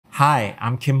Hi,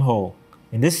 I'm Kim Ho.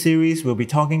 In this series, we'll be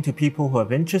talking to people who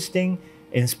have interesting,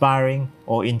 inspiring,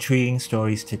 or intriguing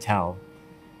stories to tell.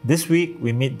 This week,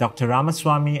 we meet Dr.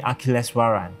 Ramaswamy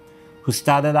Akhileswaran, who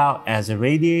started out as a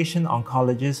radiation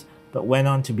oncologist but went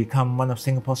on to become one of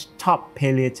Singapore's top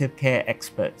palliative care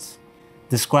experts.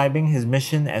 Describing his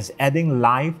mission as adding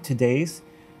life to days,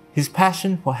 his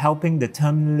passion for helping the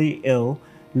terminally ill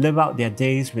live out their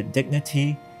days with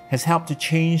dignity has helped to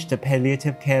change the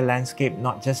palliative care landscape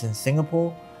not just in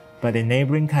Singapore, but in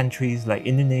neighbouring countries like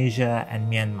Indonesia and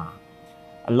Myanmar.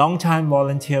 A long-time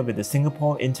volunteer with the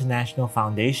Singapore International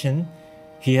Foundation,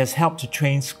 he has helped to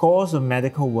train scores of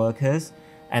medical workers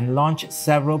and launched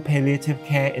several palliative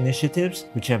care initiatives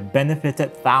which have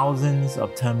benefited thousands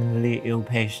of terminally ill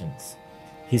patients.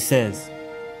 He says,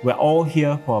 "We're all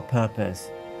here for a purpose.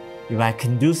 If I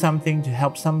can do something to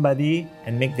help somebody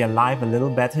and make their life a little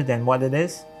better than what it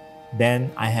is,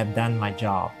 then I have done my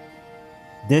job."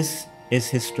 This is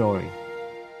his story.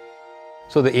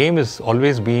 So the aim has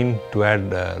always been to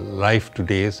add life to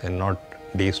days and not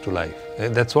days to life.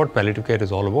 That's what palliative care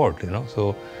is all about,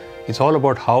 So it's all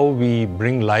about how we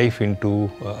bring life into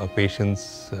a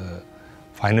patient's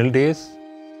final days.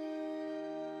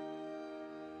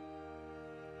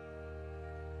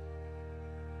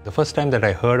 The first time that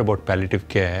I heard about palliative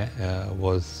care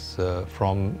was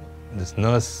from this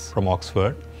nurse from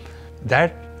Oxford.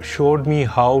 That showed me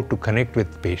how to connect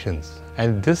with patients.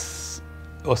 And this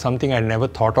was something I never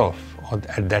thought of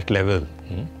at that level.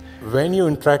 When you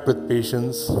interact with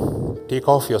patients, take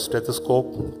off your stethoscope,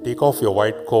 take off your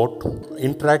white coat,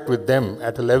 interact with them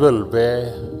at a level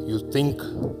where you think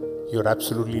you're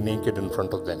absolutely naked in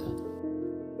front of them.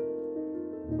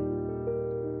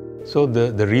 So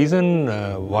the reason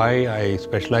why I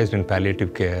specialized in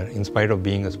palliative care, in spite of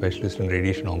being a specialist in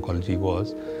radiation oncology,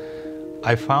 was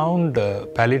I found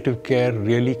palliative care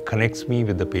really connects me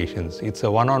with the patients. It's a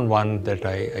one-on-one that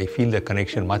I feel the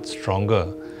connection much stronger,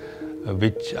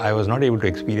 which I was not able to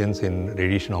experience in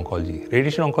radiation oncology.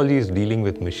 Radiation oncology is dealing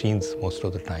with machines most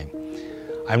of the time.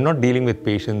 I'm not dealing with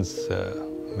patients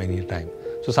many times.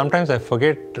 So sometimes I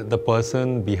forget the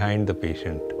person behind the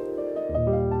patient.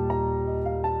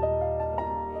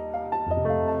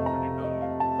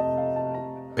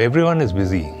 Everyone is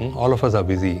busy, all of us are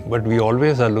busy, but we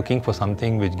always are looking for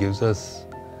something which gives us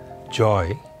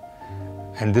joy,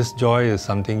 and this joy is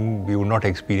something we would not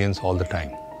experience all the time.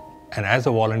 And as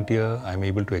a volunteer, I'm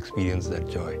able to experience that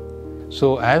joy.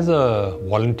 So as a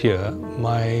volunteer,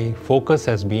 my focus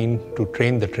has been to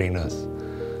train the trainers.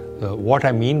 What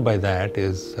I mean by that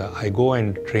is I go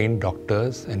and train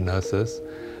doctors and nurses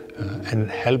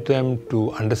and help them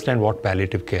to understand what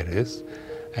palliative care is,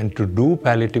 and to do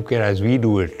palliative care as we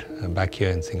do it back here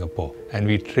in Singapore. And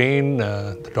we train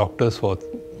the doctors for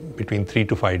between 3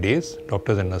 to 5 days,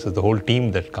 doctors and nurses, the whole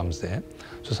team that comes there.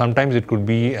 So sometimes it could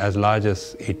be as large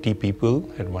as 80 people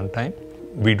at one time.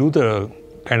 We do the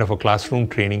kind of a classroom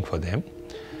training for them.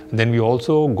 And then we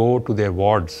also go to their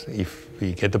wards if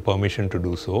we get the permission to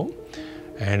do so,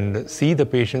 and see the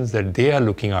patients that they are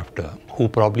looking after who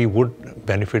probably would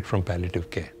benefit from palliative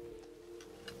care.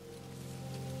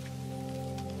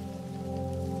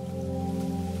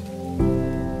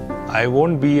 I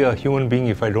won't be a human being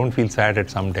if I don't feel sad at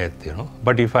some death,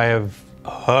 But if I have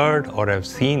heard or have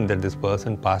seen that this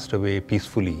person passed away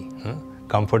peacefully,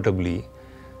 comfortably,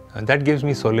 that gives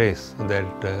me solace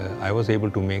that I was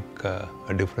able to make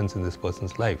a difference in this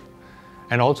person's life.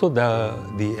 And also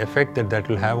the effect that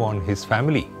will have on his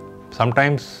family.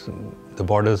 Sometimes the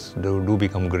borders do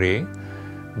become grey,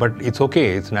 but it's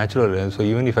okay, it's natural. And so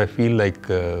even if I feel like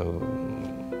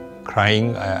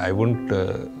crying, I wouldn't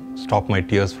stop my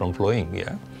tears from flowing,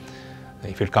 yeah.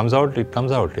 If it comes out,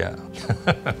 yeah.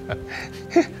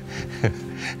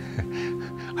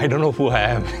 I don't know who I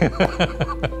am.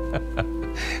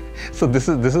 So this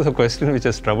is a question which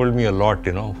has troubled me a lot,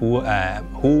 Who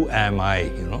am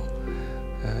I,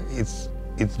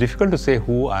 It's difficult to say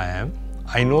who I am.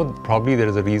 I know probably there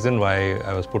is a reason why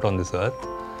I was put on this earth.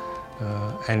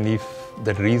 And if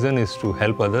that reason is to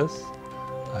help others,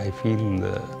 I feel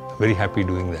very happy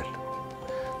doing that.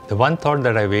 The one thought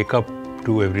that I wake up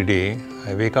to every day,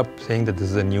 I wake up saying that this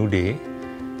is a new day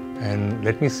and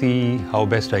let me see how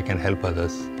best I can help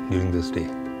others during this day.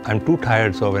 I'm too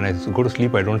tired, so when I go to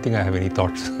sleep, I don't think I have any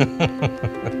thoughts.